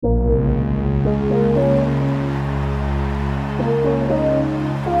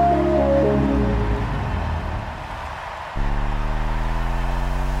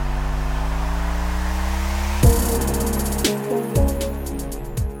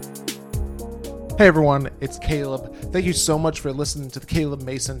Hey everyone, it's Caleb. Thank you so much for listening to the Caleb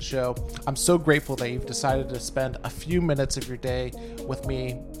Mason Show. I'm so grateful that you've decided to spend a few minutes of your day with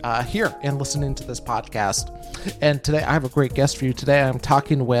me here and listening to this podcast. And today I have a great guest for you. Today I'm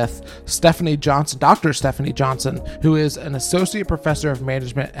talking with Stefanie Johnson, Dr. Stefanie Johnson, who is an associate professor of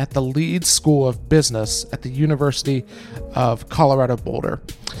management at the Leeds School of Business at the University of Colorado Boulder.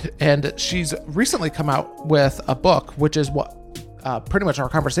 And she's recently come out with a book, which is what pretty much our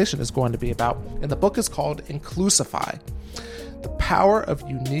conversation is going to be about. And the book is called Inclusify, The Power of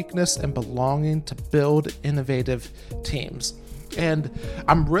Uniqueness and Belonging to Build Innovative Teams. And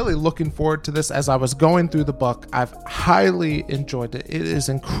I'm really looking forward to this. As I was going through the book, I've highly enjoyed it. It is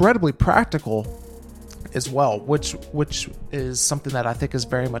incredibly practical as well, which is something that I think is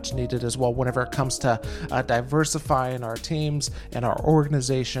very much needed as well whenever it comes to diversifying our teams and our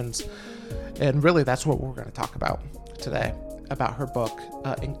organizations. And really, that's what we're going to talk about today, about her book,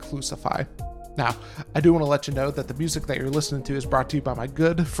 Inclusify. Now, I do want to let you know that the music that you're listening to is brought to you by my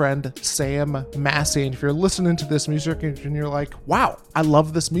good friend, Sam Massey. And if you're listening to this music and you're like, wow, I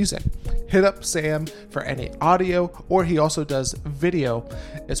love this music, hit up Sam for any audio, or he also does video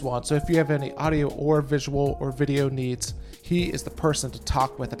as well. And so if you have any audio or visual or video needs, he is the person to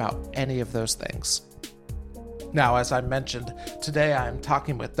talk with about any of those things. Now, as I mentioned, today I'm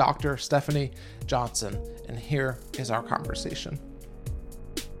talking with Dr. Stefanie Johnson, and here is our conversation.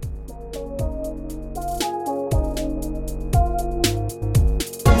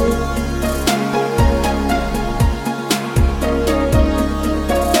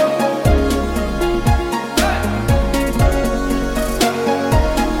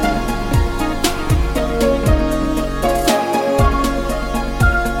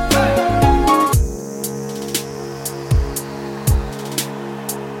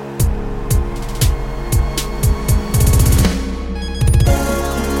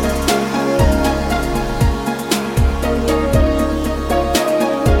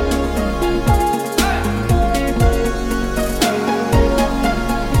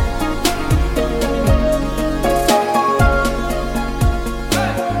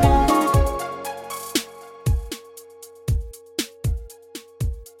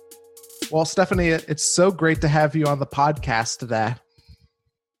 Well, Stefanie, it's so great to have you on the podcast today.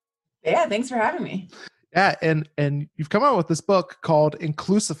 Yeah, thanks for having me. Yeah, and you've come out with this book called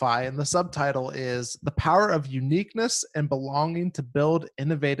Inclusify, and the subtitle is The Power of Uniqueness and Belonging to Build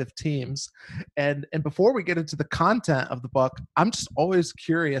Innovative Teams. And before we get into the content of the book, I'm just always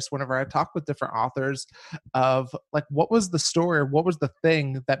curious whenever I talk with different authors of like, what was the story or what was the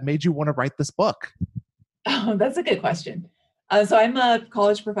thing that made you want to write this book? Oh, that's a good question. So I'm a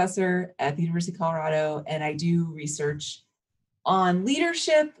college professor at the University of Colorado, and I do research on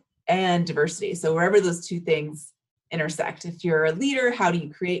leadership and diversity. So wherever those two things intersect, if you're a leader, how do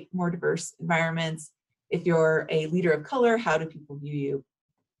you create more diverse environments? If you're a leader of color, how do people view you?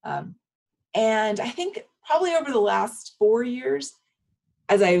 And I think probably over the last 4 years,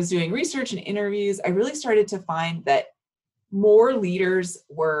 as I was doing research and interviews, I really started to find that more leaders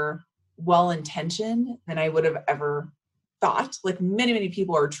were well-intentioned than I would have ever thought. Like many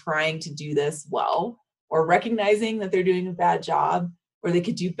people are trying to do this well, or recognizing that they're doing a bad job or they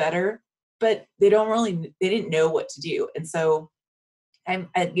could do better, but they didn't know what to do. And so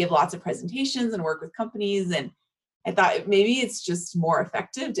I give lots of presentations and work with companies, and I thought maybe it's just more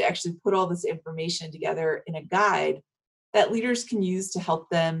effective to actually put all this information together in a guide that leaders can use to help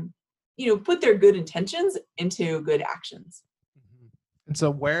them, put their good intentions into good actions. And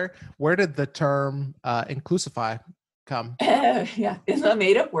so where did the term Inclusify come? Yeah, it's a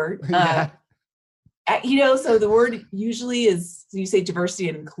made-up word. Yeah. So the word usually is, you say diversity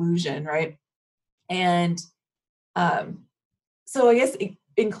and inclusion, right? And so I guess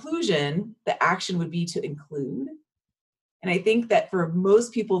inclusion, the action would be to include. And I think that for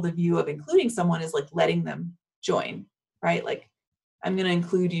most people, the view of including someone is like letting them join, right? Like, I'm going to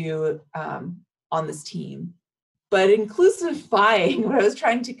include you on this team. But inclusifying, what I was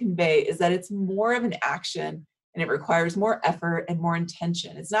trying to convey is that it's more of an action, and it requires more effort and more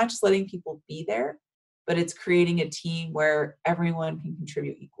intention. It's not just letting people be there, but it's creating a team where everyone can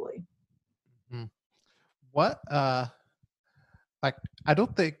contribute equally. What, I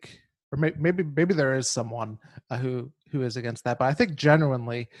don't think, or maybe there is someone who is against that, but I think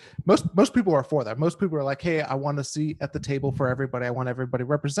genuinely most people are for that. Most people are like, hey, I want a seat at the table for everybody. I want everybody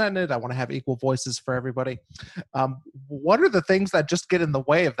represented. I want to have equal voices for everybody. What are the things that just get in the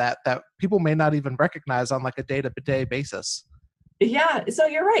way of that people may not even recognize on like a day-to-day basis? Yeah, so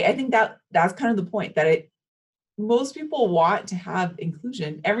you're right. I think that's kind of the point, that most people want to have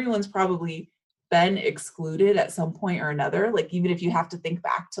inclusion. Everyone's probably been excluded at some point or another. Like, even if you have to think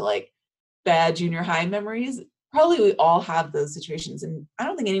back to like bad junior high memories. Probably we all have those situations, and I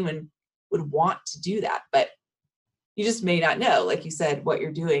don't think anyone would want to do that, but you just may not know, like you said, what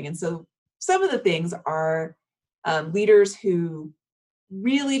you're doing. And so some of the things are leaders who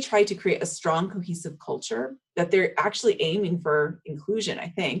really try to create a strong, cohesive culture, that they're actually aiming for inclusion, I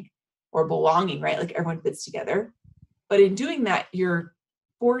think, or belonging, right? Like everyone fits together. But in doing that, you're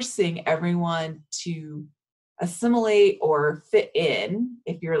forcing everyone to assimilate or fit in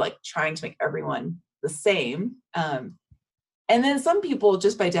if you're like trying to make everyone the same. And then some people,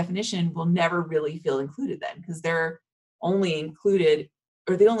 just by definition, will never really feel included then, because they're only included,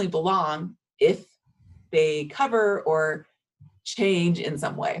 or they only belong if they cover or change in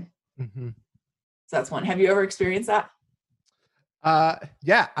some way. Mm-hmm. So that's one. Have you ever experienced that?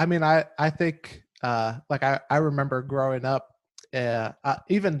 Yeah. I mean, I think, like I remember growing up,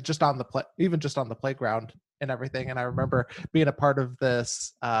 even just on the playground and everything. And I remember being a part of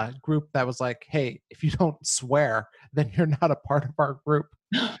this group that was like, hey, if you don't swear, then you're not a part of our group.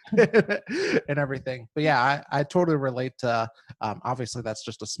 And everything. But yeah, I totally relate to, obviously that's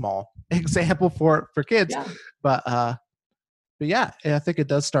just a small example for kids, Yeah. but yeah, I think it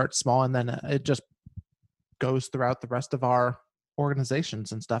does start small, and then it just goes throughout the rest of our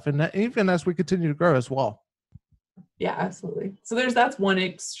organizations and stuff, and even as we continue to grow as well. Yeah, absolutely. So that's one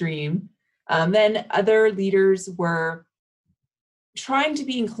extreme. Then other leaders were trying to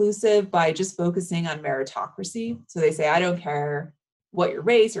be inclusive by just focusing on meritocracy. So they say, I don't care what your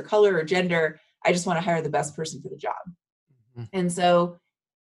race or color or gender, I just want to hire the best person for the job. Mm-hmm. And so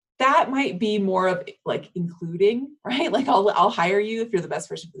that might be more of like including, right? Like I'll hire you if you're the best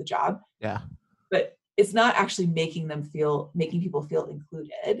person for the job. Yeah. But it's not actually making people feel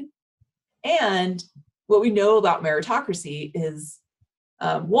included. And what we know about meritocracy is,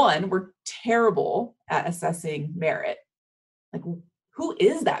 one, we're terrible at assessing merit. Like, who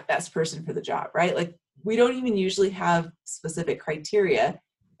is that best person for the job, right? Like, we don't even usually have specific criteria.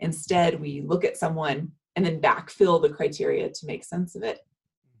 Instead, we look at someone and then backfill the criteria to make sense of it.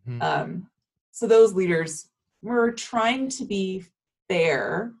 Mm-hmm. So those leaders were trying to be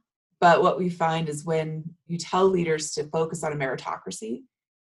fair, but what we find is when you tell leaders to focus on a meritocracy,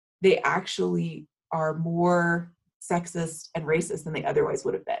 they actually are more sexist and racist than they otherwise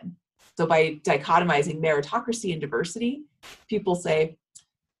would have been. So by dichotomizing meritocracy and diversity, people say,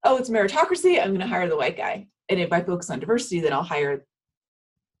 oh, it's meritocracy, I'm going to hire the white guy. And if I focus on diversity, then I'll hire,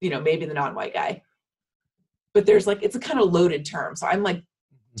 maybe the non-white guy. But there's like, it's a kind of loaded term. So I'm like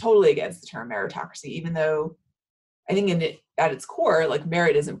totally against the term meritocracy, even though I think at its core, like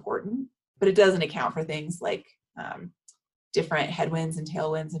merit is important, but it doesn't account for things like different headwinds and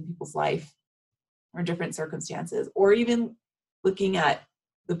tailwinds in people's life or different circumstances, or even looking at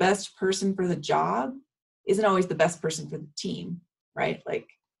the best person for the job isn't always the best person for the team, right? Like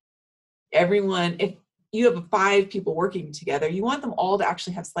everyone, if you have 5 people working together, you want them all to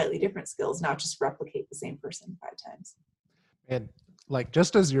actually have slightly different skills, not just replicate the same person 5 times. And like,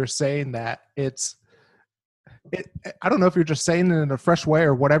 just as you're saying that, I don't know if you're just saying it in a fresh way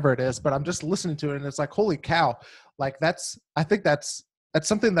or whatever it is, but I'm just listening to it and it's like, holy cow. Like I think that's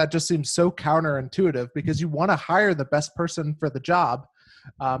something that just seems so counterintuitive, because you want to hire the best person for the job.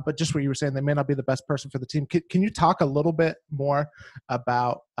 But just what you were saying, they may not be the best person for the team. Can you talk a little bit more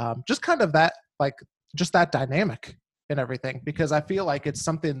about just kind of that, like just that dynamic and everything? Because I feel like it's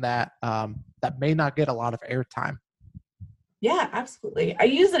something that that may not get a lot of airtime. Yeah, absolutely. I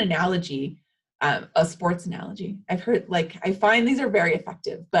use an analogy, a sports analogy. I find these are very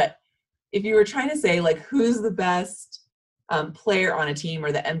effective, but if you were trying to say like, who's the best player on a team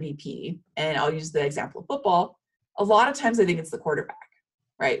or the MVP, and I'll use the example of football, a lot of times I think it's the quarterback,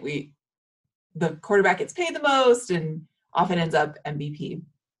 right? The quarterback gets paid the most and often ends up MVP.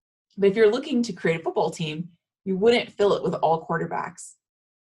 But if you're looking to create a football team, you wouldn't fill it with all quarterbacks.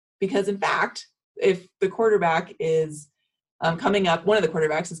 Because in fact, if the quarterback is one of the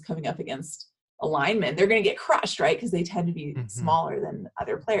quarterbacks is coming up against a lineman, they're going to get crushed, right? Because they tend to be smaller than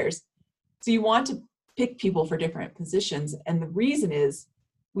other players. So you want to pick people for different positions. And the reason is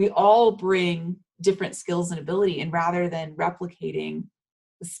we all bring different skills and ability, and rather than replicating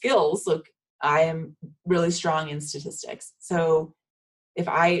the skills, look, I am really strong in statistics. So if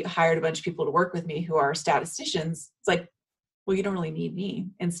I hired a bunch of people to work with me who are statisticians, it's like, well, you don't really need me.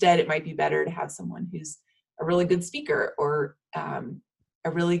 Instead, it might be better to have someone who's a really good speaker or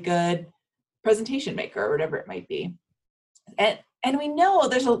a really good presentation maker or whatever it might be. And we know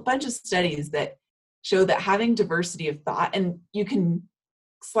there's a bunch of studies that show that having diversity of thought, and you can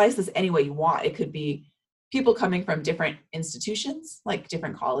slice this any way you want. It could be people coming from different institutions, like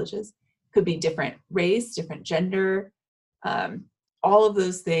different colleges, could be different race, different gender. All of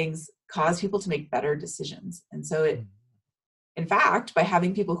those things cause people to make better decisions. And so in fact, by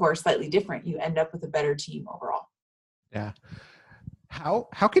having people who are slightly different, you end up with a better team overall. Yeah.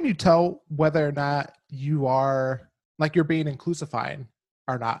 How can you tell whether or not you are like you're being inclusifying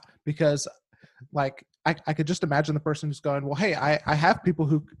or not? Because like I could just imagine the person who's going, well, hey, I have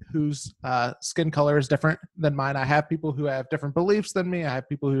people whose skin color is different than mine. I have people who have different beliefs than me. I have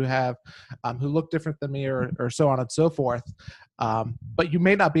people who have who look different than me, or so on and so forth. But you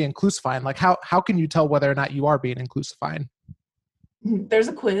may not be inclusifying. Like how can you tell whether or not you are being inclusifying? There's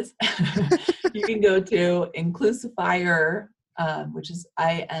a quiz. You can go to Inclusifyer, which is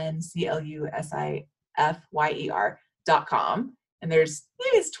INCLUSIFYER.com. And there's,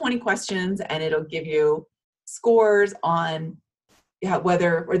 maybe it's 20 questions, and it'll give you scores on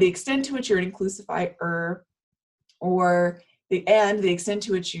whether, or the extent to which you're an inclusifier, or the extent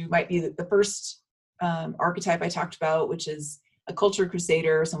to which you might be the first archetype I talked about, which is a culture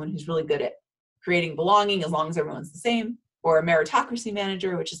crusader, someone who's really good at creating belonging as long as everyone's the same, or a meritocracy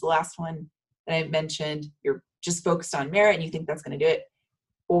manager, which is the last one that I mentioned. You're just focused on merit and you think that's going to do it.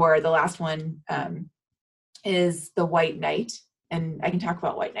 Or the last one is the white knight. And I can talk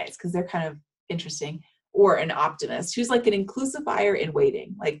about white knights because they're kind of interesting. Or an optimist who's like an inclusifier in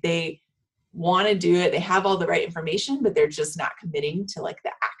waiting. Like they want to do it. They have all the right information, but they're just not committing to like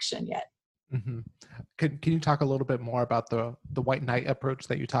the action yet. Mm-hmm. Can you talk a little bit more about the white knight approach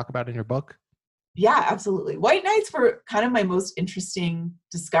that you talk about in your book? Yeah, absolutely. White knights were kind of my most interesting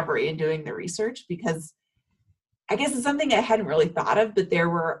discovery in doing the research, because I guess it's something I hadn't really thought of, but there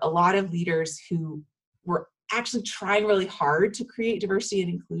were a lot of leaders who were actually trying really hard to create diversity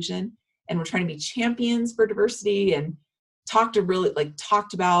and inclusion, and were trying to be champions for diversity, and talked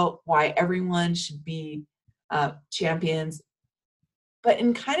about why everyone should be champions, but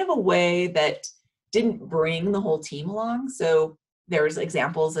in kind of a way that didn't bring the whole team along. So there was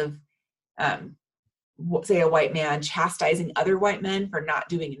examples of say a white man chastising other white men for not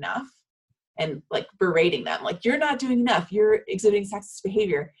doing enough, and like berating them, like, you're not doing enough, you're exhibiting sexist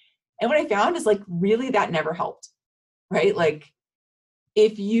behavior. And what I found is like, really that never helped, right? Like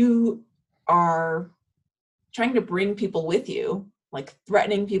if you are trying to bring people with you, like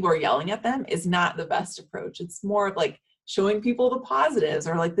threatening people or yelling at them is not the best approach. It's more of like showing people the positives,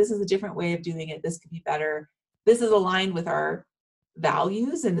 or like, this is a different way of doing it, this could be better, this is aligned with our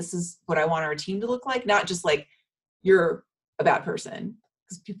values, and this is what I want our team to look like. Not just like, you're a bad person.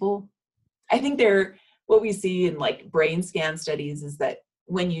 Because people, I think what we see in like brain scan studies is that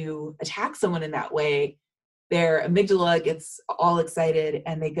when you attack someone in that way, their amygdala gets all excited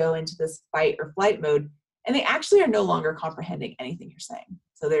and they go into this fight or flight mode, and they actually are no longer comprehending anything you're saying.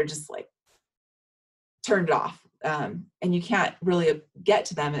 So they're just like turned off, and you can't really get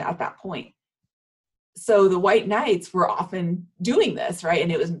to them at that point. So the white knights were often doing this, right?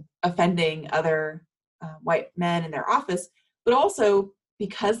 And it was offending other white men in their office, but also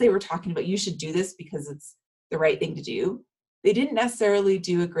because they were talking about, you should do this because it's the right thing to do, they didn't necessarily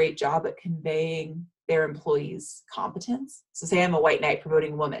do a great job at conveying their employees' competence. So say I'm a white knight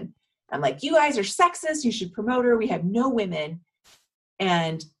promoting a woman. I'm like, you guys are sexist, you should promote her, we have no women.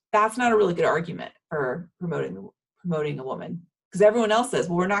 And that's not a really good argument for promoting a woman. Because everyone else says,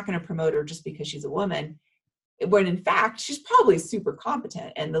 well, we're not going to promote her just because she's a woman. When in fact, she's probably super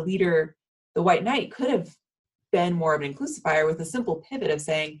competent. And the leader, the white knight, could have been more of an inclusifier with a simple pivot of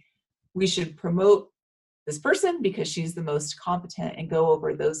saying, we should promote this person because she's the most competent, and go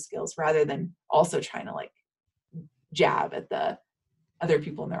over those skills, rather than also trying to like jab at the other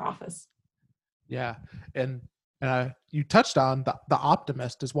people in their office. Yeah. And you touched on the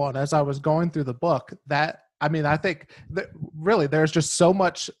optimist as well. And as I was going through the book, I think that really there's just so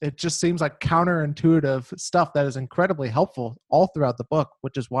much, it just seems like counterintuitive stuff that is incredibly helpful all throughout the book,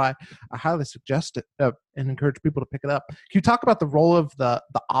 which is why I highly suggest it and encourage people to pick it up. Can you talk about the role of the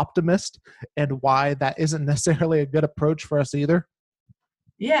optimist and why that isn't necessarily a good approach for us either?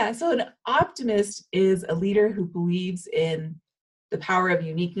 Yeah, so an optimist is a leader who believes in the power of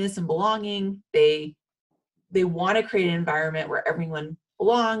uniqueness and belonging. They want to create an environment where everyone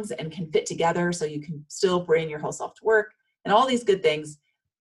belongs and can fit together, so you can still bring your whole self to work and all these good things,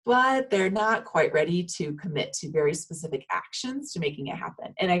 but they're not quite ready to commit to very specific actions to making it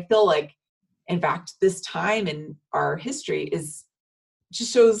happen. And I feel like, in fact, this time in our history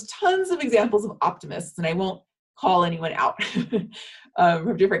just shows tons of examples of optimists, and I won't call anyone out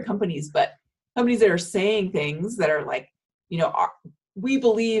from different companies, but companies that are saying things that are like, we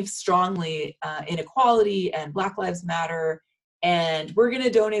believe strongly in equality and Black Lives Matter, and we're going to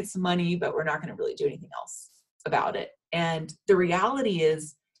donate some money, but we're not going to really do anything else about it. And the reality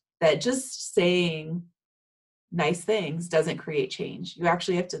is that just saying nice things doesn't create change. You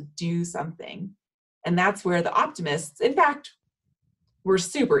actually have to do something. And that's where the optimists, in fact, we're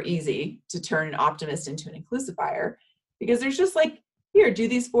super easy to turn an optimist into an inclusifier, because there's just like, here, do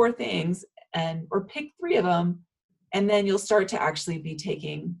these 4 things or pick 3 of them. And then you'll start to actually be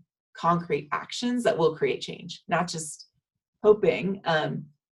taking concrete actions that will create change, not just hoping,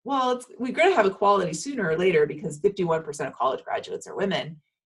 we're going to have equality sooner or later because 51% of college graduates are women.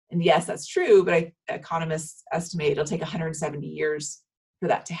 And yes, that's true, but economists estimate it'll take 170 years for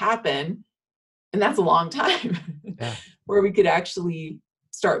that to happen. And that's a long time. Yeah. Where we could actually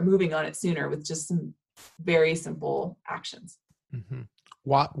start moving on it sooner with just some very simple actions. Mm-hmm.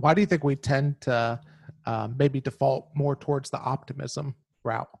 Why do you think we tend to maybe default more towards the optimism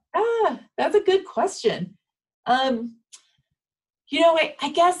route? That's a good question. I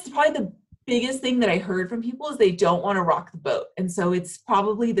guess probably the biggest thing that I heard from people is they don't want to rock the boat. And so it's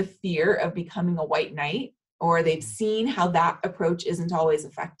probably the fear of becoming a white knight, or they've seen how that approach isn't always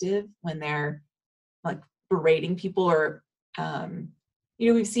effective when they're like berating people, or,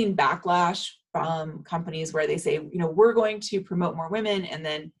 we've seen backlash from companies where they say, we're going to promote more women. And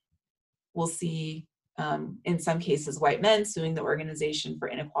then we'll see, in some cases, white men suing the organization for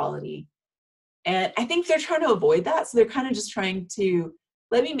inequality. And I think they're trying to avoid that. So they're kind of just trying to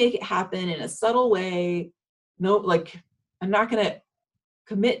let me make it happen in a subtle way. No, like I'm not going to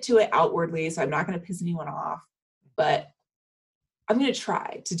commit to it outwardly. So I'm not going to piss anyone off, but I'm going to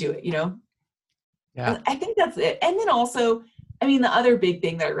try to do it, Yeah. And I think that's it. And then also, the other big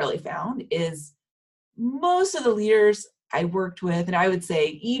thing that I really found is most of the leaders I worked with, and I would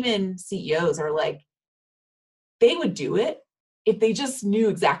say even CEOs, are like, they would do it if they just knew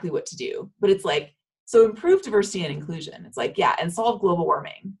exactly what to do. But it's like, so improve diversity and inclusion. It's like, yeah, and solve global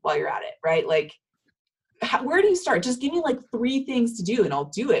warming while you're at it, right? Like, where do you start? Just give me like 3 things to do and I'll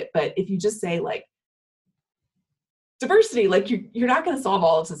do it. But if you just say like diversity, like you're not going to solve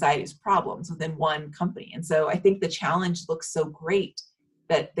all of society's problems within one company. And so I think the challenge looks so great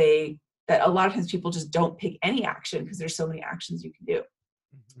that a lot of times people just don't pick any action because there's so many actions you can do.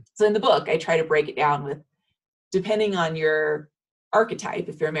 Mm-hmm. So in the book, I try to break it down with, depending on your archetype,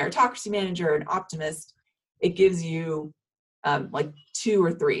 if you're a meritocracy manager or an optimist, it gives you like 2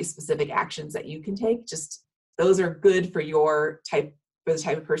 or 3 specific actions that you can take. Just those are good for the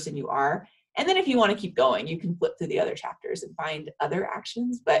type of person you are. And then if you want to keep going, you can flip through the other chapters and find other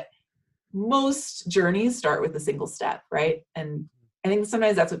actions. But most journeys start with a single step, right? And I think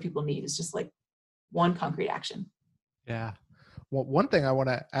sometimes that's what people need, is just like one concrete action. Yeah. Well, one thing I want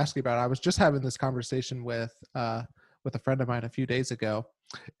to ask you about, I was just having this conversation with a friend of mine a few days ago,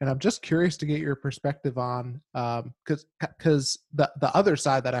 and I'm just curious to get your perspective on, because the other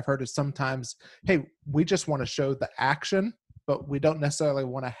side that I've heard is sometimes, hey, we just want to show the action, but we don't necessarily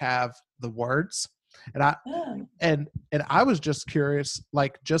want to have the words. And I was just curious,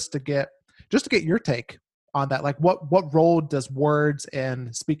 like, just to get your take on that. Like, what role does words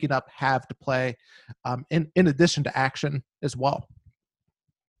and speaking up have to play, in addition to action as well?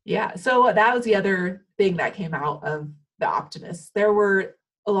 Yeah. So that was the other thing that came out of the optimists. There were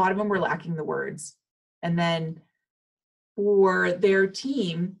a lot of them were lacking the words. And then for their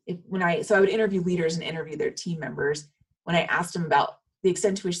team, I would interview leaders and interview their team members. When I asked them about the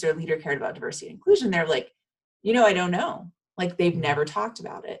extent to which their leader cared about diversity and inclusion, they're like, I don't know. Like, they've never talked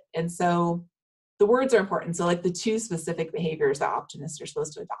about it. And so the words are important. So like the 2 specific behaviors that optimists are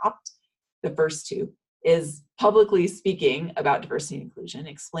supposed to adopt, the first 2 is publicly speaking about diversity and inclusion,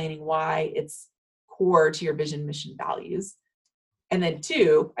 explaining why it's core to your vision, mission, values. And then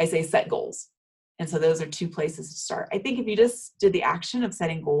 2, I say set goals. And so those are 2 places to start. I think if you just did the action of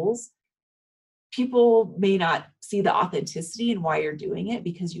setting goals, people may not see the authenticity in why you're doing it,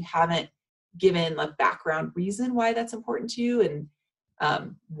 because you haven't given a background reason why that's important to you,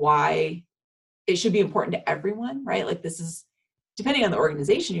 and why it should be important to everyone, right? Like, this is, depending on the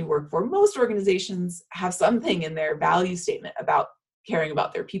organization you work for, most organizations have something in their value statement about caring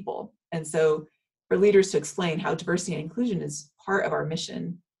about their people. And so for leaders to explain how diversity and inclusion is part of our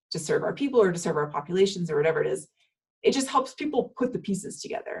mission to serve our people or to serve our populations or whatever it is, it just helps people put the pieces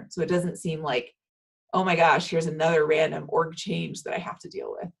together. So it doesn't seem like, oh my gosh, here's another random org change that I have to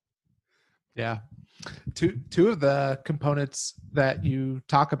deal with. Yeah. Two of the components that you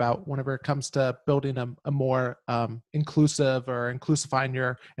talk about whenever it comes to building a more inclusive or inclusifying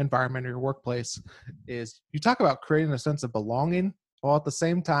your environment or your workplace is you talk about creating a sense of belonging, while at the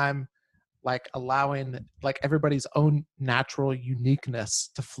same time, like, allowing like everybody's own natural uniqueness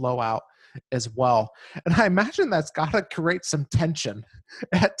to flow out. as well. And I imagine that's got to create some tension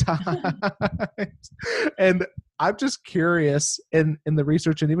at times. And I'm just curious in the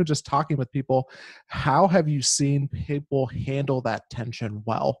research and even just talking with people, how have you seen people handle that tension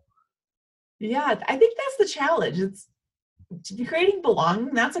well? Yeah, I think that's the challenge. It's to be creating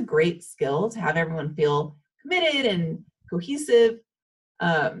belonging. That's a great skill to have everyone feel committed and cohesive.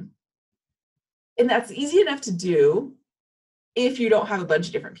 Um, and that's easy enough to do if you don't have a bunch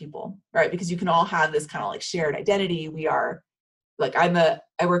of different people, right? Because you can all have this kind of like shared identity. We are like, I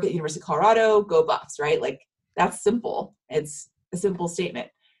work at University of Colorado, go Buffs, right? Like that's simple. It's a simple statement.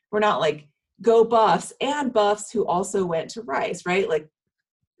 We're not like go Buffs and Buffs who also went to Rice, right? Like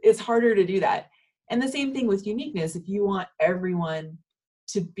it's harder to do that. And the same thing with uniqueness. If you want everyone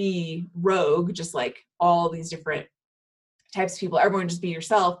to be rogue, just like all these different types of people, everyone just be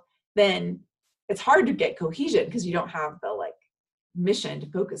yourself, then it's hard to get cohesion because you don't have the like mission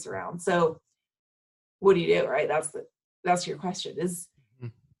to focus around. So what do you do, right? That's your question, is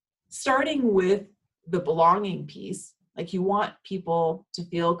starting with the belonging piece. Like you want people to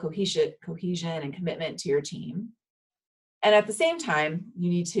feel cohesion and commitment to your team. And at the same time, you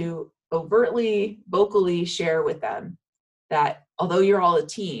need to overtly, vocally share with them that although you're all a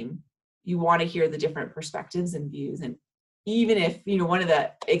team, you want to hear the different perspectives and views. And even if, one of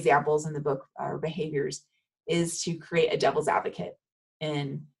the examples in the book or behaviors is to create a devil's advocate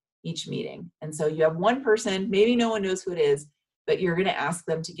in each meeting. And so you have one person, maybe no one knows who it is, but you're going to ask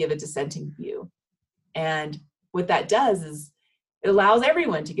them to give a dissenting view. And what that does is it allows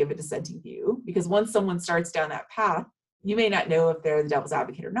everyone to give a dissenting view, because once someone starts down that path, you may not know if they're the devil's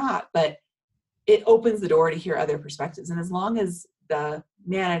advocate or not, but it opens the door to hear other perspectives. And as long as the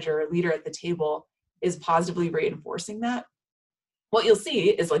manager or leader at the table is positively reinforcing that, what you'll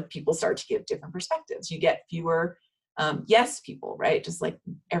see is like people start to give different perspectives. You get fewer yes people, right? Just like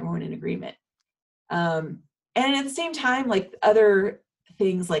everyone in agreement. And at the same time, like other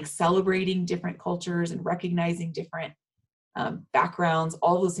things like celebrating different cultures and recognizing different backgrounds,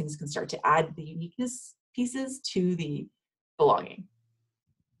 all those things can start to add the uniqueness pieces to the belonging.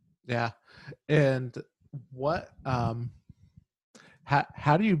 Yeah. And what how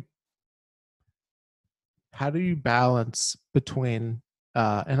do you balance between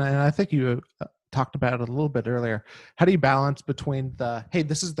and I think you talked about it a little bit earlier, how do you balance between the, hey,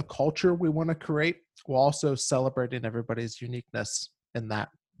 this is the culture we want to create, while also celebrating everybody's uniqueness in that?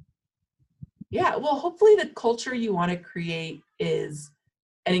 Yeah, well, hopefully the culture you want to create is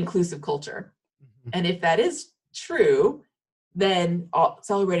an inclusive culture. Mm-hmm. And if that is true, then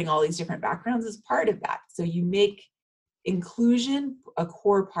celebrating all these different backgrounds is part of that. So you make inclusion a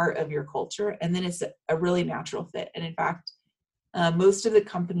core part of your culture, and then it's a really natural fit. And in fact, most of the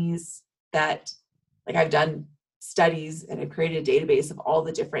companies that, like I've done studies and I've created a database of all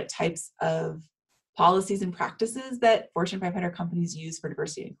the different types of policies and practices that Fortune 500 companies use for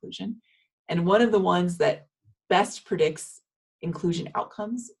diversity and inclusion. And one of the ones that best predicts inclusion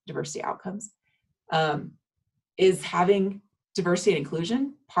outcomes, diversity outcomes, is having diversity and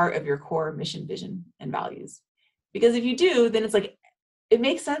inclusion part of your core mission, vision, and values. Because if you do, then it's like, it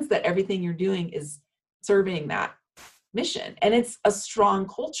makes sense that everything you're doing is serving that mission. And it's a strong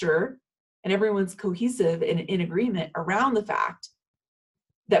culture and everyone's cohesive and in agreement around the fact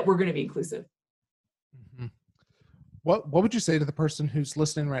that we're going to be inclusive. Mm-hmm. What would you say to the person who's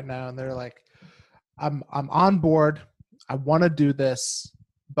listening right now and they're like, I'm on board, I want to do this,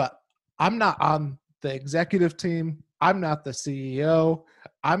 but I'm not on the executive team, I'm not the CEO,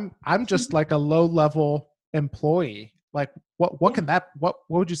 I'm just like a low level employee. Like what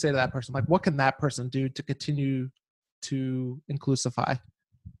would you say to that person? Like what can that person do to continue to inclusify?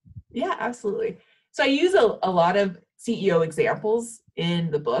 Yeah, absolutely. So I use a lot of CEO examples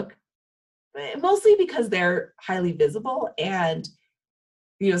in the book, mostly because they're highly visible, and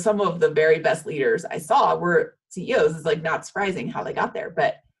some of the very best leaders I saw were CEOs. It's like not surprising how they got there,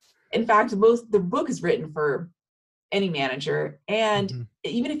 but in fact, the book is written for any manager. And mm-hmm.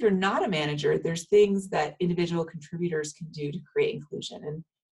 even if you're not a manager, there's things that individual contributors can do to create inclusion. And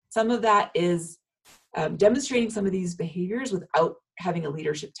some of that is demonstrating some of these behaviors without having a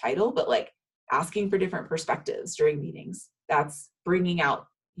leadership title, but like asking for different perspectives during meetings. That's bringing out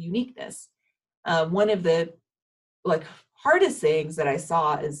uniqueness. One of the hardest things that I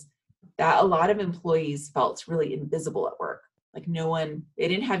saw is that a lot of employees felt really invisible at work. Like they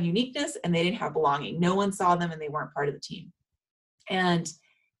didn't have uniqueness and they didn't have belonging. No one saw them and they weren't part of the team. And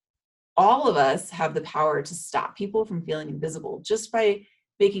all of us have the power to stop people from feeling invisible just by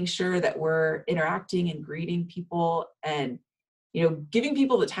making sure that we're interacting and greeting people and, giving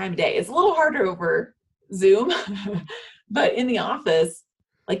people the time of day. It's a little harder over Zoom, but in the office,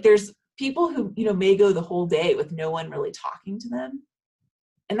 like there's people who, may go the whole day with no one really talking to them.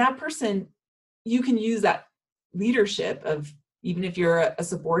 And that person, you can use that leadership of, even if you're a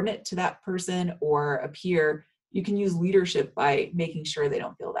subordinate to that person or a peer, you can use leadership by making sure they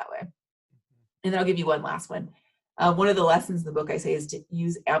don't feel that way. And then I'll give you one last one. One of the lessons in the book I say is to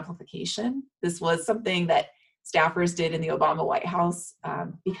use amplification. This was something that staffers did in the Obama White House,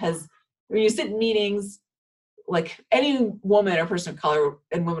 because when you sit in meetings, like any woman or person of color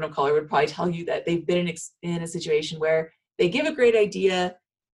and women of color would probably tell you that they've been in a situation where they give a great idea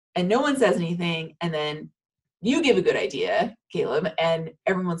and no one says anything, and then you give a good idea, Caleb, and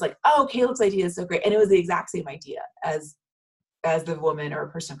everyone's like, oh, Caleb's idea is so great. And it was the exact same idea as the woman or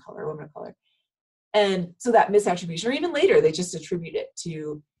person of color, woman of color. And so that misattribution, or even later, they just attribute it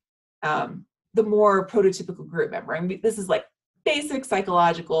to the more prototypical group member. I mean, this is like basic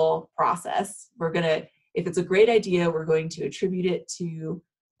psychological process. If it's a great idea, we're going to attribute it to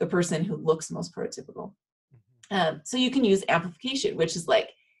the person who looks most prototypical. So you can use amplification, which is like,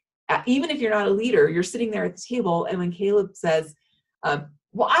 even if you're not a leader, you're sitting there at the table, and when Caleb says,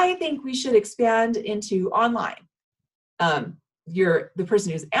 well, I think we should expand into online, the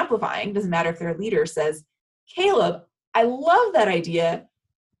person who's amplifying, doesn't matter if they're a leader, says, Caleb, I love that idea,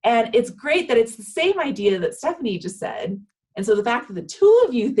 and it's great that it's the same idea that Stefanie just said. And so the fact that the two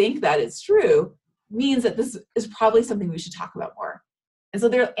of you think that is true means that this is probably something we should talk about more. And so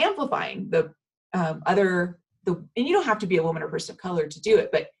they're amplifying and you don't have to be a woman or person of color to do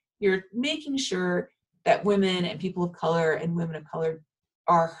it, but you're making sure that women and people of color and women of color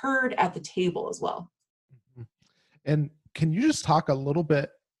are heard at the table as well. And can you just talk a little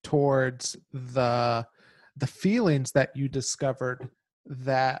bit towards the feelings that you discovered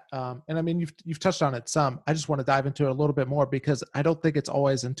that, and I mean, you've touched on it some. I just want to dive into it a little bit more, because I don't think it's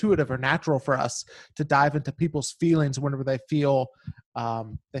always intuitive or natural for us to dive into people's feelings whenever they feel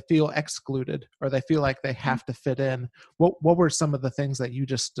excluded, or they feel like they have to fit in. What were some of the things that you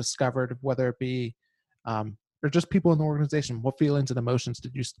just discovered, whether it be or just people in the organization? What feelings and emotions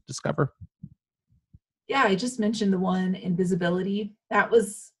did you discover? Yeah, I just mentioned the one, invisibility.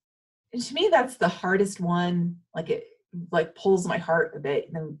 To me, that's the hardest one. It pulls my heart a bit.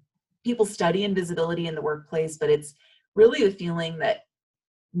 And people study invisibility in the workplace, but it's really the feeling that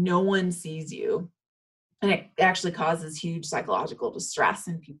no one sees you. And it actually causes huge psychological distress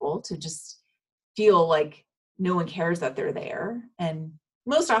in people to just feel like no one cares that they're there. And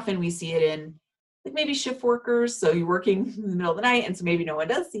most often we see it in maybe shift workers. So you're working in the middle of the night, and so maybe no one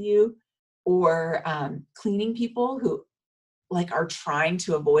does see you, or cleaning people who are trying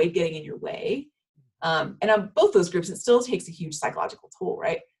to avoid getting in your way. And on both those groups, it still takes a huge psychological toll,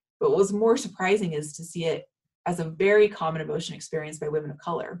 right? But what was more surprising is to see it as a very common emotion experienced by women of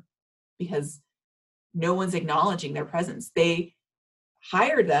color, because no one's acknowledging their presence. They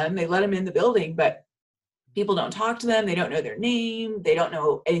hired them, they let them in the building, but people don't talk to them. They don't know their name. They don't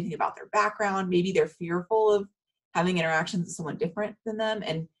know anything about their background. Maybe they're fearful of having interactions with someone different than them.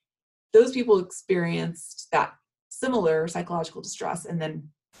 And those people experienced that similar psychological distress and then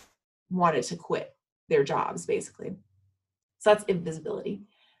wanted to quit their jobs, basically. So that's invisibility.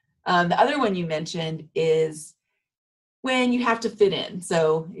 The other one you mentioned is when you have to fit in.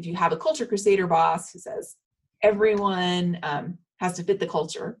 So if you have a culture crusader boss who says everyone has to fit the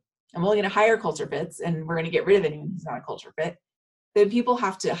culture, I'm only going to hire culture fits and we're going to get rid of anyone who's not a culture fit, then people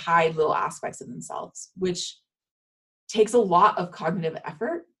have to hide little aspects of themselves, which takes a lot of cognitive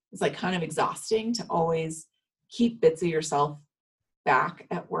effort. It's kind of exhausting to always keep bits of yourself back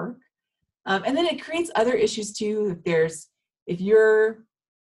at work. And then it creates other issues too. If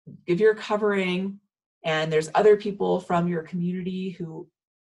you're covering and there's other people from your community who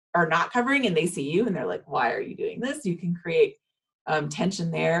are not covering and they see you and they're like, why are you doing this? You can create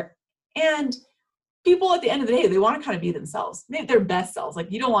tension there. And people at the end of the day, they want to kind of be themselves, maybe their best selves.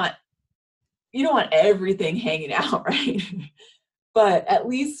 You don't want everything hanging out, right? But at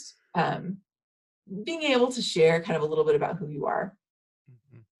least being able to share kind of a little bit about who you are.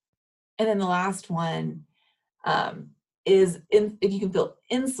 Mm-hmm. And then the last one is if you can feel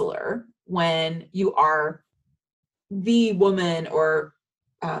insular when you are the woman, or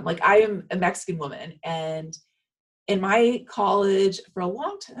I am a Mexican woman, and in my college for a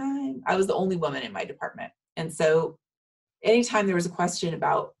long time, I was the only woman in my department. And so anytime there was a question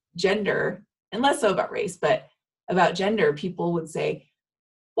about gender, and less so about race, but about gender, people would say,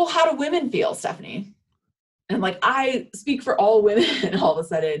 well, how do women feel, Stefanie? And I speak for all women all of a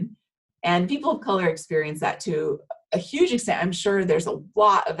sudden. And people of color experience that to a huge extent. I'm sure there's a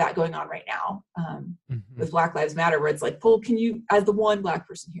lot of that going on right now with Black Lives Matter, where it's well, can you, as the one Black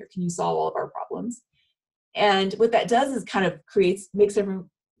person here, can you solve all of our problems? And what that does is kind of makes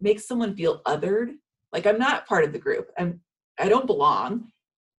makes someone feel othered. Like I'm not part of the group. I don't belong.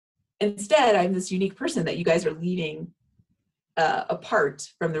 Instead, I'm this unique person that you guys are leaving apart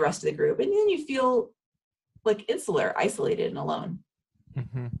from the rest of the group. And then you feel like insular, isolated, and alone.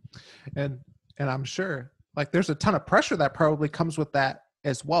 Mm-hmm. And I'm sure like there's a ton of pressure that probably comes with that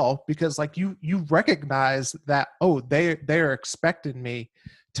as well, because like you recognize that, oh, they're expecting me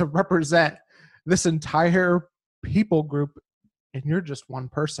to represent this entire people group, and you're just one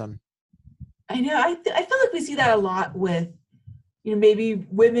person. I know. I feel like we see that a lot with, maybe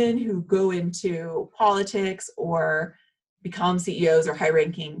women who go into politics or become CEOs or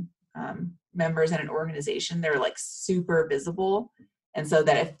high-ranking members in an organization. They're like super visible, and so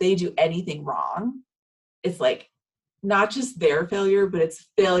that if they do anything wrong, it's like not just their failure, but it's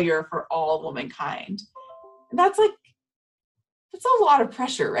failure for all womankind. And that's a lot of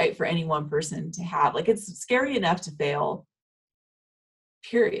pressure, right, for any one person to have. Like it's scary enough to fail,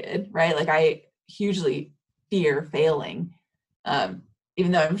 period, right? Like I hugely fear failing,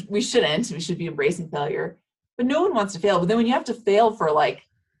 even though we shouldn't. We should be embracing failure, but no one wants to fail. But then when you have to fail for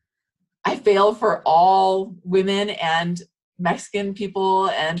I fail for all women and Mexican people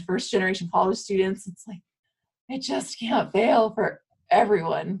and first generation college students, it's like, I just can't fail for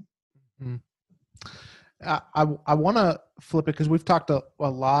everyone. Mm-hmm. I want to flip it because we've talked a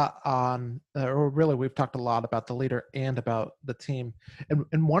lot on, or really we've talked a lot about the leader and about the team.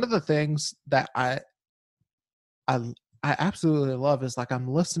 And one of the things that I absolutely love is like, I'm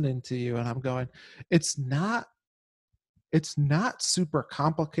listening to you and I'm going, it's not super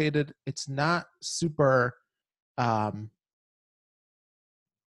complicated. It's not super, I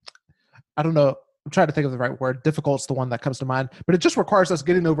don't know. I'm trying to think of the right word. Difficult is the one that comes to mind, but it just requires us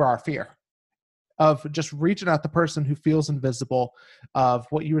getting over our fear of just reaching out the person who feels invisible, of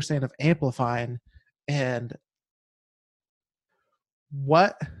what you were saying, of amplifying. And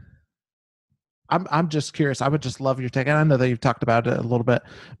what I'm just curious. I would just love your take. And I know that you've talked about it a little bit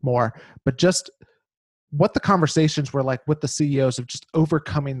more, but just what the conversations were like with the CEOs of just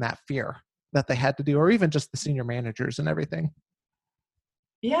overcoming that fear that they had to do, or even just the senior managers and everything.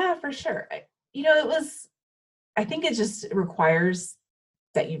 Yeah, for sure. I think it just requires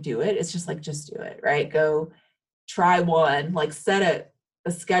that you do it. It's just like, just do it, right? Go try one, like set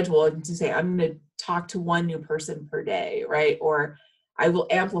a schedule and to say, I'm going to talk to one new person per day, right? Or I will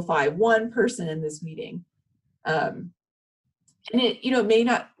amplify one person in this meeting. And it may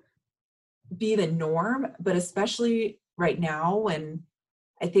not be the norm, but especially right now when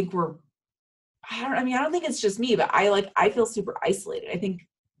I think I don't think it's just me, but I feel super isolated. I think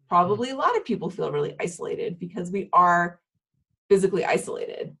probably a lot of people feel really isolated because we are physically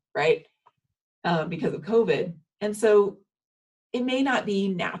isolated, right? Because of COVID. And so it may not be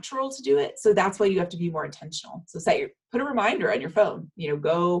natural to do it. So that's why you have to be more intentional. So put a reminder on your phone,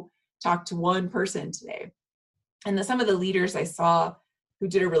 go talk to one person today. And some of the leaders I saw who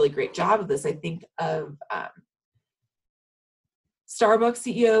did a really great job of this, I think of Starbucks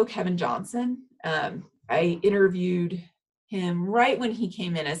CEO Kevin Johnson. I interviewed him right when he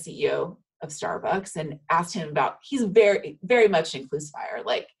came in as CEO of Starbucks and asked him about, he's very, very much an inclusifier,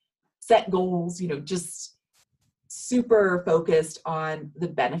 like set goals, just super focused on the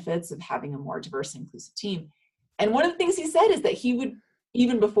benefits of having a more diverse and inclusive team. And one of the things he said is that he would,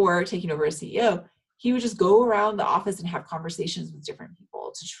 even before taking over as CEO, he would just go around the office and have conversations with different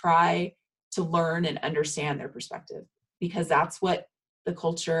people to try to learn and understand their perspective, because that's what the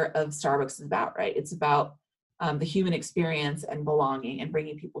culture of Starbucks is about, right? It's about the human experience and belonging and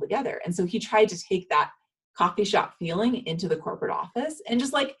bringing people together. And so he tried to take that coffee shop feeling into the corporate office and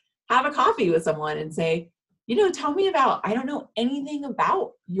just like have a coffee with someone and say, tell me about, I don't know anything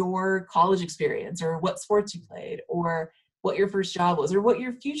about your college experience or what sports you played or what your first job was or what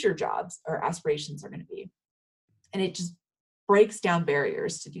your future jobs or aspirations are going to be. And it just breaks down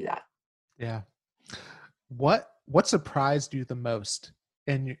barriers to do that. Yeah. What surprised you the most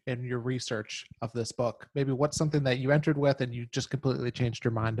in your research of this book? Maybe what's something that you entered with and you just completely changed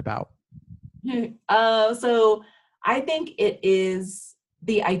your mind about? So I think it is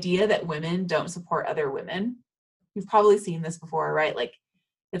the idea that women don't support other women. You've probably seen this before, right? Like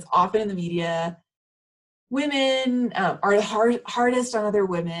it's often in the media, women are the hardest on other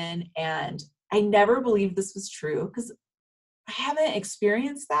women. And I never believed this was true because I haven't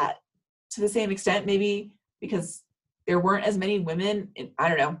experienced that to the same extent, maybe because there weren't as many women in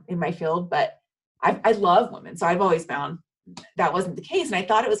my field, but I love women. So I've always found that wasn't the case. And I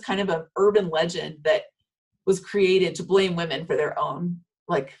thought it was kind of an urban legend that was created to blame women for their own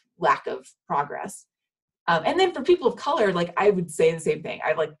like lack of progress. And then for people of color, like I would say the same thing.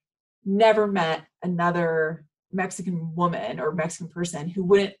 I've like never met another Mexican woman or Mexican person who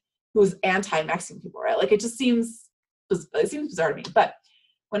was anti-Mexican people, right? Like it seems bizarre to me. But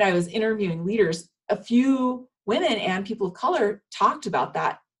when I was interviewing leaders, a few women and people of color talked about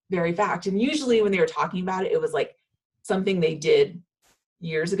that very fact. And usually when they were talking about it, it was like something they did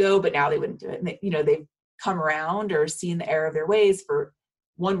years ago, but now they wouldn't do it. And they, they've come around or seen the error of their ways. For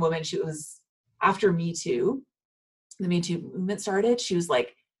one woman, she was after Me Too, the Me Too movement started. She was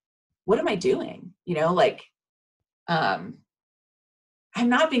like, what am I doing? I'm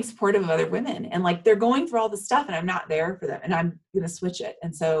not being supportive of other women, and like they're going through all this stuff and I'm not there for them, and I'm going to switch it.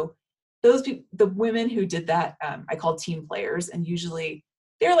 And so those people, the women who did that, I call team players, and usually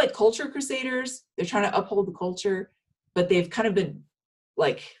they're like culture crusaders. They're trying to uphold the culture, but they've kind of been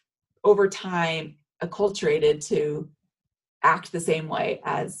like over time acculturated to act the same way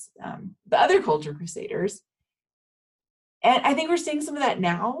as the other culture crusaders. And I think we're seeing some of that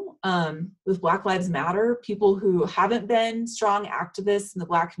now with Black Lives Matter, people who haven't been strong activists in the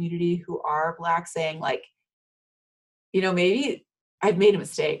Black community who are Black saying like, maybe I've made a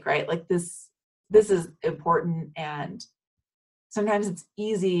mistake, right? Like this is important. And sometimes it's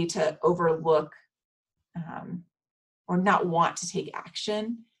easy to overlook or not want to take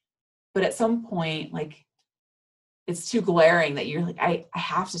action. But at some point, like it's too glaring that you're like, I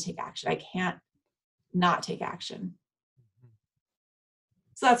have to take action. I can't not take action.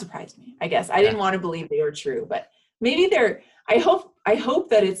 So that surprised me, I guess. I didn't want to believe they were true, but maybe I hope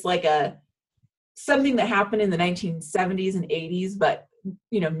that it's like something that happened in the 1970s and 80s, but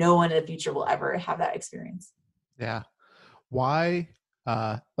no one in the future will ever have that experience. Yeah. Why,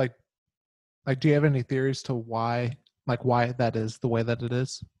 like, do you have any theories to why that is the way that it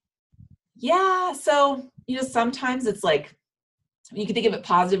is? Yeah. So, sometimes it's like, you can think of it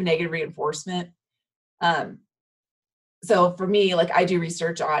positive and negative reinforcement. So for me, like I do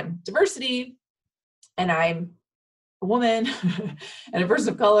research on diversity, and I'm a woman and a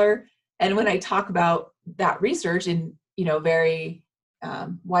person of color. And when I talk about that research in, very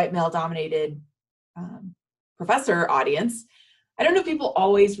white male dominated professor audience, I don't know if people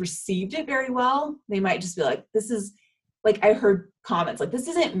always received it very well. They might just be like, this is like, I heard comments like, this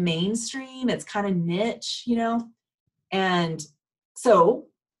isn't mainstream. It's kind of niche, And so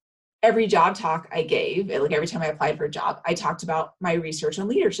every job talk I gave, like every time I applied for a job, I talked about my research on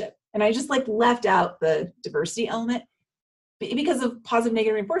leadership. And I just like left out the diversity element because of positive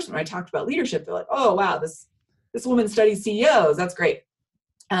negative reinforcement. When I talked about leadership, they're like, oh, wow, this woman studies CEOs. That's great.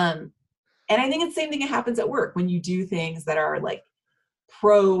 And I think it's the same thing that happens at work when you do things that are like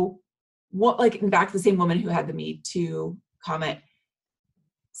like in fact, the same woman who had the Me Too comment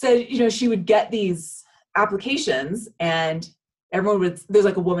said, she would get these applications and there's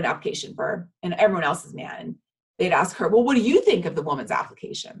like a woman application for her and everyone else is man. And they'd ask her, well, what do you think of the woman's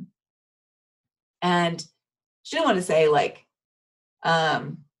application? And she didn't want to say like, I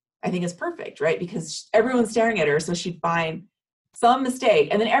think it's perfect, right? Because everyone's staring at her. So she'd find some mistake.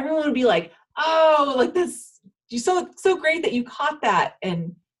 And then everyone would be like, oh, like this, you're so great that you caught that.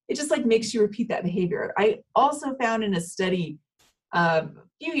 And it just like makes you repeat that behavior. I also found in a study a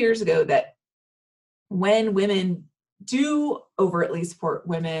few years ago that when women do overtly support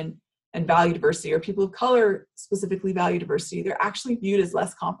women and value diversity, or people of color specifically value diversity, they're actually viewed as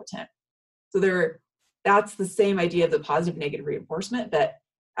less competent. So that's the same idea of the positive negative reinforcement, but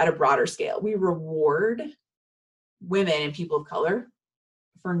at a broader scale. We reward women and people of color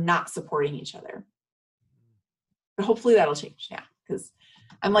for not supporting each other. But hopefully that'll change now, because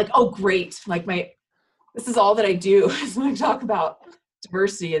I'm like, oh great, like this is all that I do is when I talk about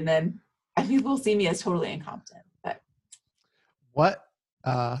diversity, and then people see me as totally incompetent. But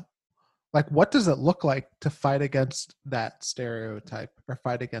what does it look like to fight against that stereotype or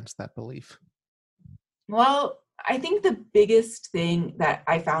fight against that belief? Well, I think the biggest thing that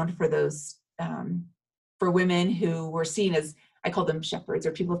I found for those, for women who were seen as, I call them shepherds,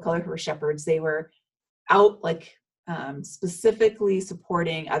 or people of color who were shepherds, they were out like specifically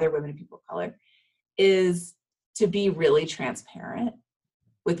supporting other women and people of color, is to be really transparent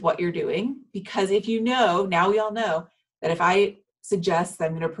with what you're doing. Because if now we all know that if I suggest that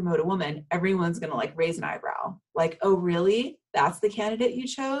I'm going to promote a woman, everyone's going to like raise an eyebrow. Like, oh, really? That's the candidate you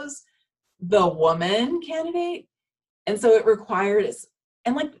chose? The woman candidate? And so it requires,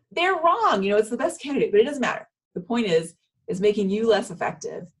 and like, they're wrong, it's the best candidate, but it doesn't matter. The point is making you less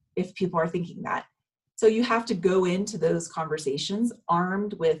effective if people are thinking that. So you have to go into those conversations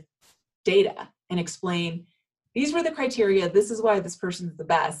armed with data and explain, these were the criteria, this is why this person's the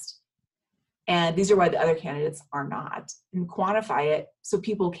best, and these are why the other candidates are not, and quantify it so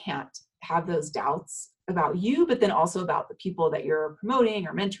people can't have those doubts about you, but then also about the people that you're promoting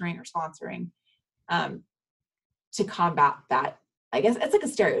or mentoring or sponsoring. to combat that. I guess it's like a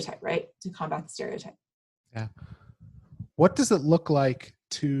stereotype, right? To combat the stereotype. Yeah. What does it look like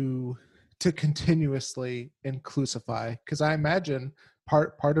to continuously inclusify? Because I imagine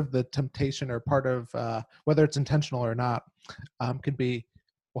part of the temptation, or part of whether it's intentional or not, can be,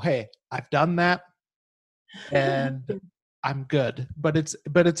 well, hey, I've done that and I'm good. But it's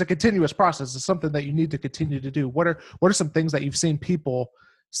a continuous process. It's something that you need to continue to do. What are some things that you've seen people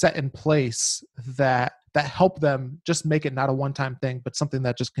set in place that help them just make it not a one-time thing, but something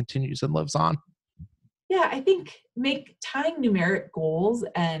that just continues and lives on? Yeah, I think tying numeric goals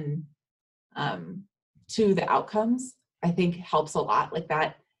and to the outcomes, I think helps a lot. Like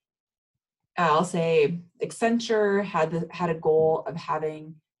that, I'll say Accenture had a goal of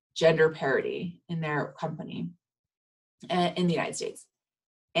having gender parity in their company in the United States,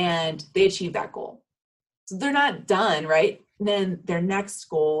 and they achieved that goal. So they're not done, right? And then their next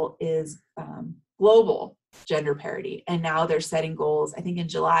goal is global gender parity, and now they're setting goals. I think in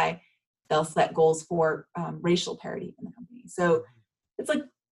July they'll set goals for racial parity in the company. So it's like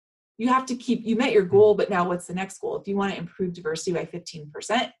you met your goal, but now what's the next goal? If you want to improve diversity by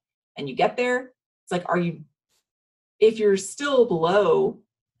 15% and you get there, it's like, if you're still below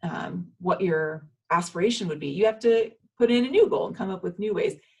what your aspiration would be, you have to put in a new goal and come up with new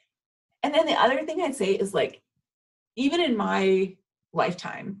ways. And then the other thing I'd say is, like, even in my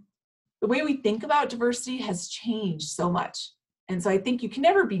lifetime, the way we think about diversity has changed so much. And so I think you can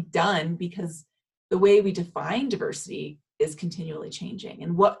never be done, because the way we define diversity is continually changing.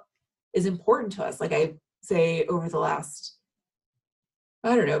 And what is important to us, like I say, over the last,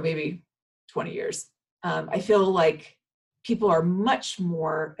 I don't know, maybe 20 years, I feel like people are much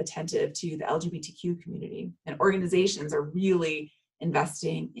more attentive to the LGBTQ community, and organizations are really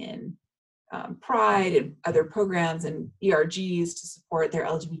investing in Pride and other programs and ERGs to support their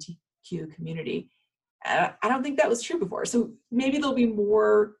LGBTQ community. I don't think that was true before. So maybe there'll be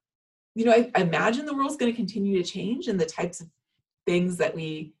more, I imagine the world's going to continue to change, and the types of things that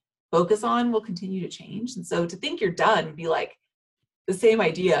we focus on will continue to change. And so to think you're done would be like the same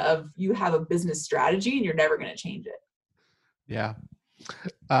idea of you have a business strategy and you're never going to change it. Yeah.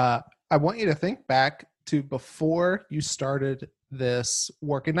 I want you to think back to before you started this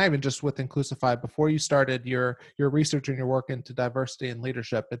work, and not even just with Inclusify, before you started your research and your work into diversity and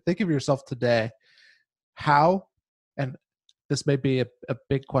leadership, and think of yourself today. How, and this may be a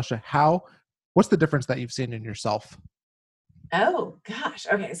big question, what's the difference that you've seen in yourself? Oh, gosh.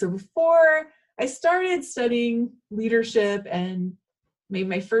 Okay. So before I started studying leadership and made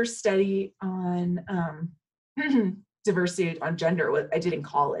my first study on diversity, on gender, I did in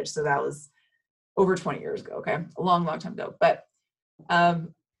college. So that was over 20 years ago. Okay. A long, long time ago. But I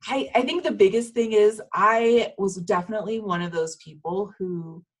think the biggest thing is I was definitely one of those people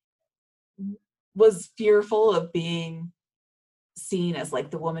who was fearful of being seen as like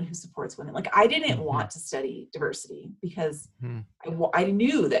the woman who supports women. Like, I didn't want to study diversity because I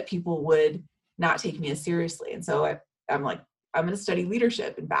knew that people would not take me as seriously. And so I'm like, I'm going to study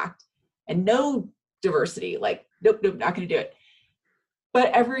leadership, in fact, and no diversity. Like, nope, not going to do it.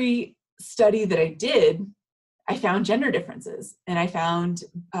 But every study that I did, I found gender differences, and I found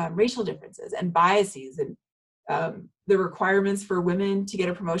racial differences and biases, and the requirements for women to get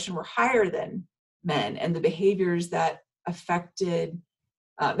a promotion were higher than men, and the behaviors that affected,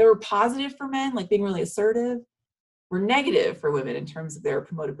 that were positive for men, like being really assertive, were negative for women in terms of their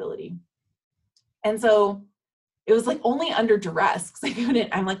promotability. And so it was like only under duress, because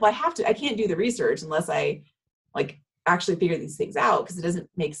I'm like, well, I can't do the research unless I like actually figure these things out, because it doesn't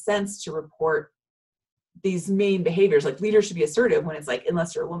make sense to report these main behaviors. Like, leaders should be assertive, when it's like,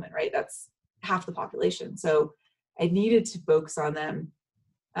 unless you're a woman, right? That's half the population. So I needed to focus on them.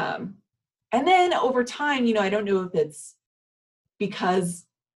 And then over time, I don't know if it's because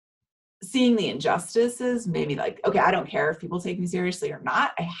seeing the injustices made me like, okay, I don't care if people take me seriously or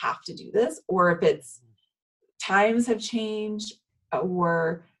not, I have to do this. Or if it's times have changed,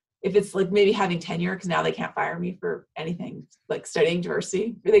 or if it's like maybe having tenure, because now they can't fire me for anything like studying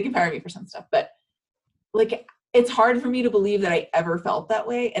diversity. They can fire me for some stuff, but like, it's hard for me to believe that I ever felt that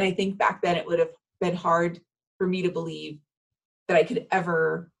way. And I think back then it would have been hard for me to believe that I could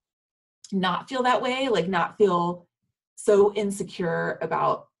ever not feel that way, like not feel so insecure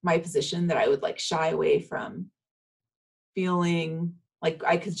about my position that I would like shy away from feeling like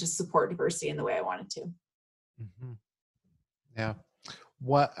I could just support diversity in the way I wanted to. Mm-hmm. Yeah.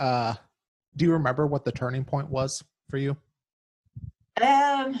 What, do you remember what the turning point was for you?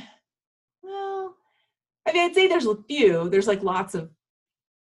 Well, I mean, I'd say there's a few. There's like lots of,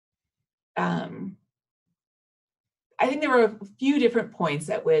 I think there were a few different points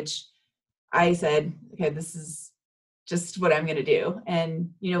at which I said, okay, this is just what I'm going to do. And,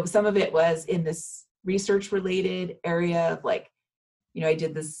 some of it was in this research related area of like, I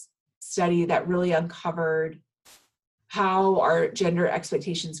did this study that really uncovered how our gender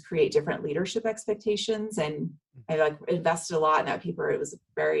expectations create different leadership expectations. And I like invested a lot in that paper. It was a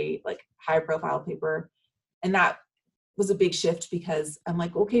very like high profile paper. And that was a big shift because I'm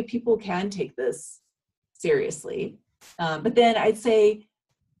like, okay, people can take this seriously. But then I'd say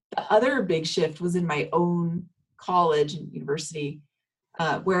the other big shift was in my own college and university,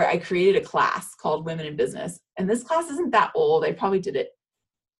 where I created a class called Women in Business. And this class isn't that old. I probably did it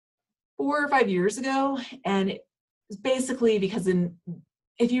 4 or 5 years ago. And it was basically because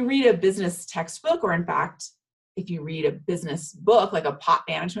if you read a business textbook, or in fact, if you read a business book, like a pot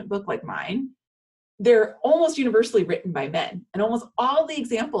management book like mine, they're almost universally written by men. And almost all the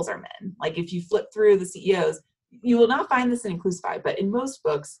examples are men. Like if you flip through the CEOs, you will not find this in Inclusify, but in most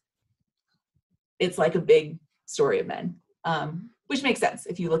books, it's like a big story of men, which makes sense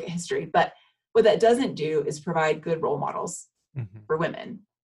if you look at history. But what that doesn't do is provide good role models for women.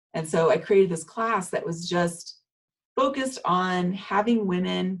 And so I created this class that was just focused on having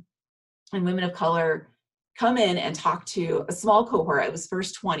women and women of color come in and talk to a small cohort. It was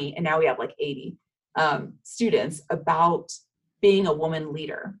first 20, and now we have like 80 students about being a woman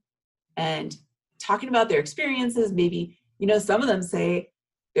leader and talking about their experiences. Maybe, some of them say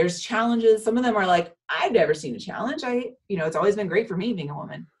there's challenges. Some of them are like, I've never seen a challenge. It's always been great for me being a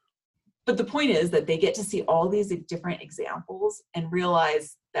woman. But the point is that they get to see all these different examples and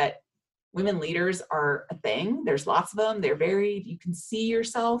realize that women leaders are a thing. There's lots of them. They're varied. You can see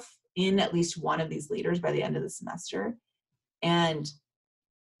yourself in at least one of these leaders by the end of the semester. And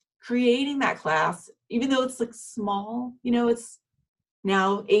creating that class, even though it's like small, it's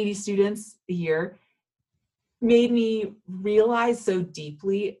now 80 students a year, made me realize so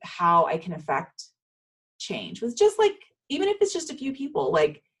deeply how I can affect change with just like, even if it's just a few people,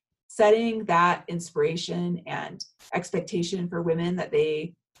 like setting that inspiration and expectation for women that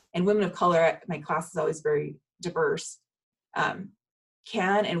and women of color, my class is always very diverse,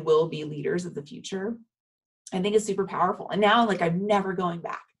 can and will be leaders of the future. I think it's super powerful. And now like I'm never going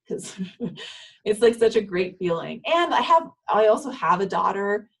back because it's like such a great feeling. And I also have a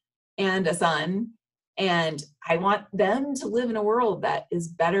daughter and a son, and I want them to live in a world that is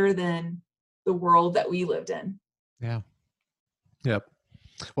better than the world that we lived in. Yeah. Yep.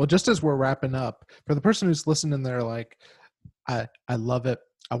 Well, just as we're wrapping up, for the person who's listening, they're like, I love it.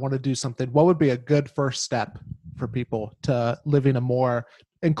 I want to do something. What would be a good first step for people to living a more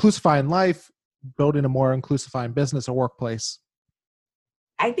inclusifying life, building a more inclusifying business or workplace?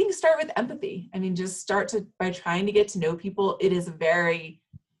 I think start with empathy. I mean, just start by trying to get to know people. It is a very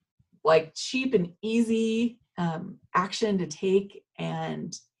like cheap and easy action to take,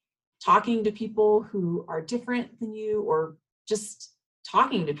 and talking to people who are different than you, or just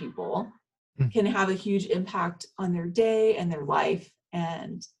talking to people can have a huge impact on their day and their life.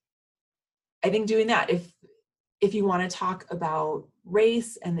 And I think doing that, if you want to talk about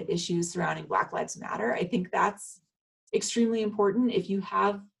race and the issues surrounding Black Lives Matter, I think that's extremely important. If you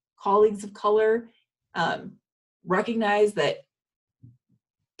have colleagues of color, recognize that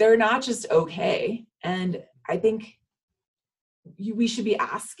they're not just okay. And I think we should be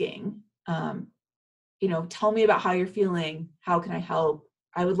asking, tell me about how you're feeling. How can I help?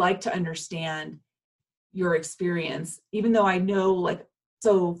 I would like to understand your experience, even though I know,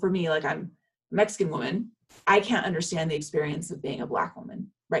 so for me, I'm a Mexican woman, I can't understand the experience of being a Black woman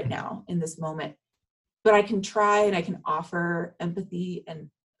right now in this moment, but I can try and I can offer empathy and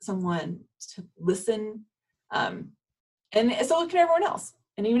someone to listen. And so can everyone else.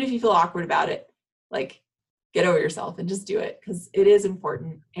 And even if you feel awkward about it, get over yourself and just do it, because it is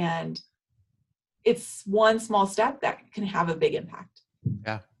important. And it's one small step that can have a big impact.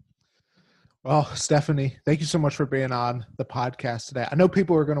 Yeah. Well, Stefanie, thank you so much for being on the podcast today. I know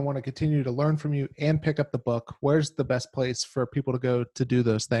people are going to want to continue to learn from you and pick up the book. Where's the best place for people to go to do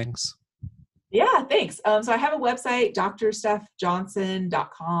those things? Yeah, thanks. So I have a website,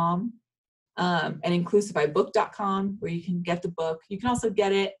 drstefjohnson.com, and inclusifybook.com, where you can get the book. You can also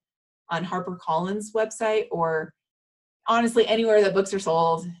get it on HarperCollins' website, or honestly anywhere that books are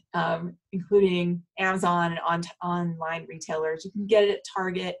sold, including Amazon and online retailers. You can get it at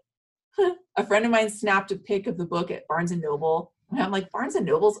Target. A friend of mine snapped a pic of the book at Barnes & Noble. And I'm like, Barnes &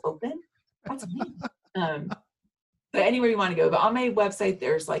 Noble's open? That's me. But anywhere you want to go. But on my website,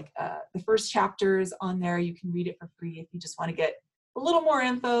 there's the first chapters on there. You can read it for free if you just want to get a little more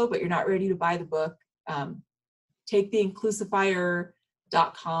info, but you're not ready to buy the book. Take the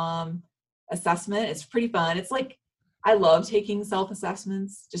Inclusifyer.com assessment. It's pretty fun. It's I love taking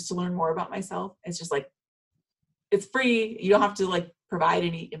self-assessments just to learn more about myself. It's just it's free. You don't have to like provide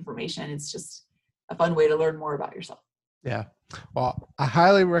any information. It's just a fun way to learn more about yourself. Yeah. Well, I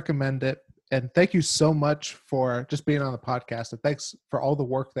highly recommend it. And thank you so much for just being on the podcast. And thanks for all the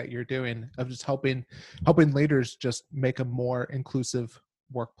work that you're doing of just helping leaders just make a more inclusive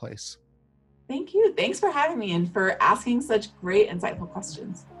workplace. Thank you. Thanks for having me and for asking such great, insightful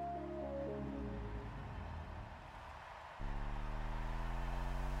questions.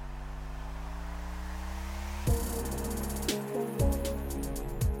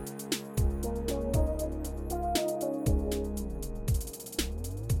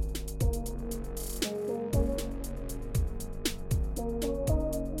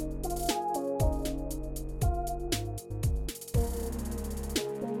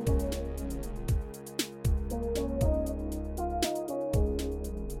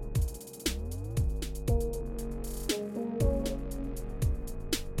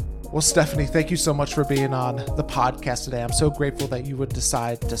 Well, Stefanie, thank you so much for being on the podcast today. I'm so grateful that you would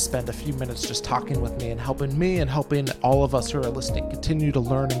decide to spend a few minutes just talking with me and helping all of us who are listening continue to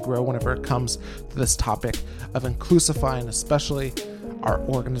learn and grow whenever it comes to this topic of inclusifying, especially our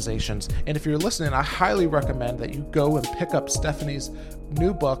organizations. And if you're listening, I highly recommend that you go and pick up Stefanie's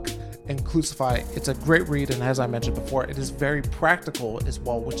new book, Inclusify. It's a great read, and as I mentioned before, it is very practical as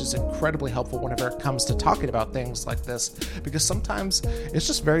well, which is incredibly helpful whenever it comes to talking about things like this, because sometimes it's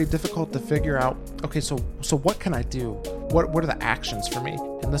just very difficult to figure out, okay, so what can I do? What are the actions for me?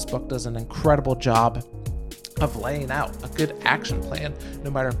 And this book does an incredible job of laying out a good action plan, no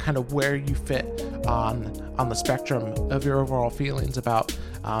matter kind of where you fit on the spectrum of your overall feelings about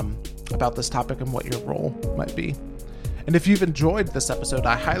this topic and what your role might be. And if you've enjoyed this episode,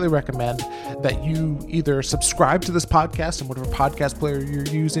 I highly recommend that you either subscribe to this podcast in whatever podcast player you're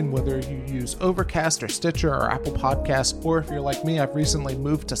using, whether you use Overcast or Stitcher or Apple Podcasts, or if you're like me, I've recently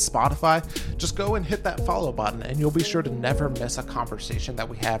moved to Spotify, just go and hit that follow button and you'll be sure to never miss a conversation that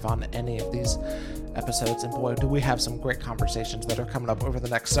we have on any of these episodes. And boy, do we have some great conversations that are coming up over the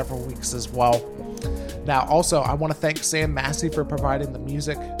next several weeks as well. Now, also, I want to thank Sam Massey for providing the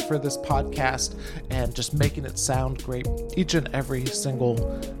music for this podcast and just making it sound great each and every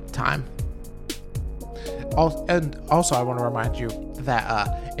single time. And also, I want to remind you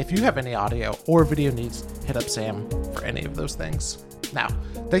that if you have any audio or video needs, hit up Sam for any of those things. Now,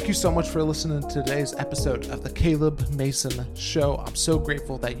 thank you so much for listening to today's episode of the Caleb Mason Show. I'm so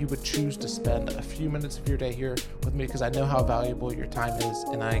grateful that you would choose to spend a few minutes of your day here with me, because I know how valuable your time is,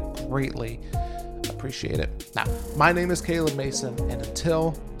 and I greatly appreciate it. Now, my name is Caleb Mason, and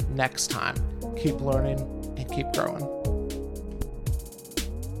until next time, keep learning and keep growing.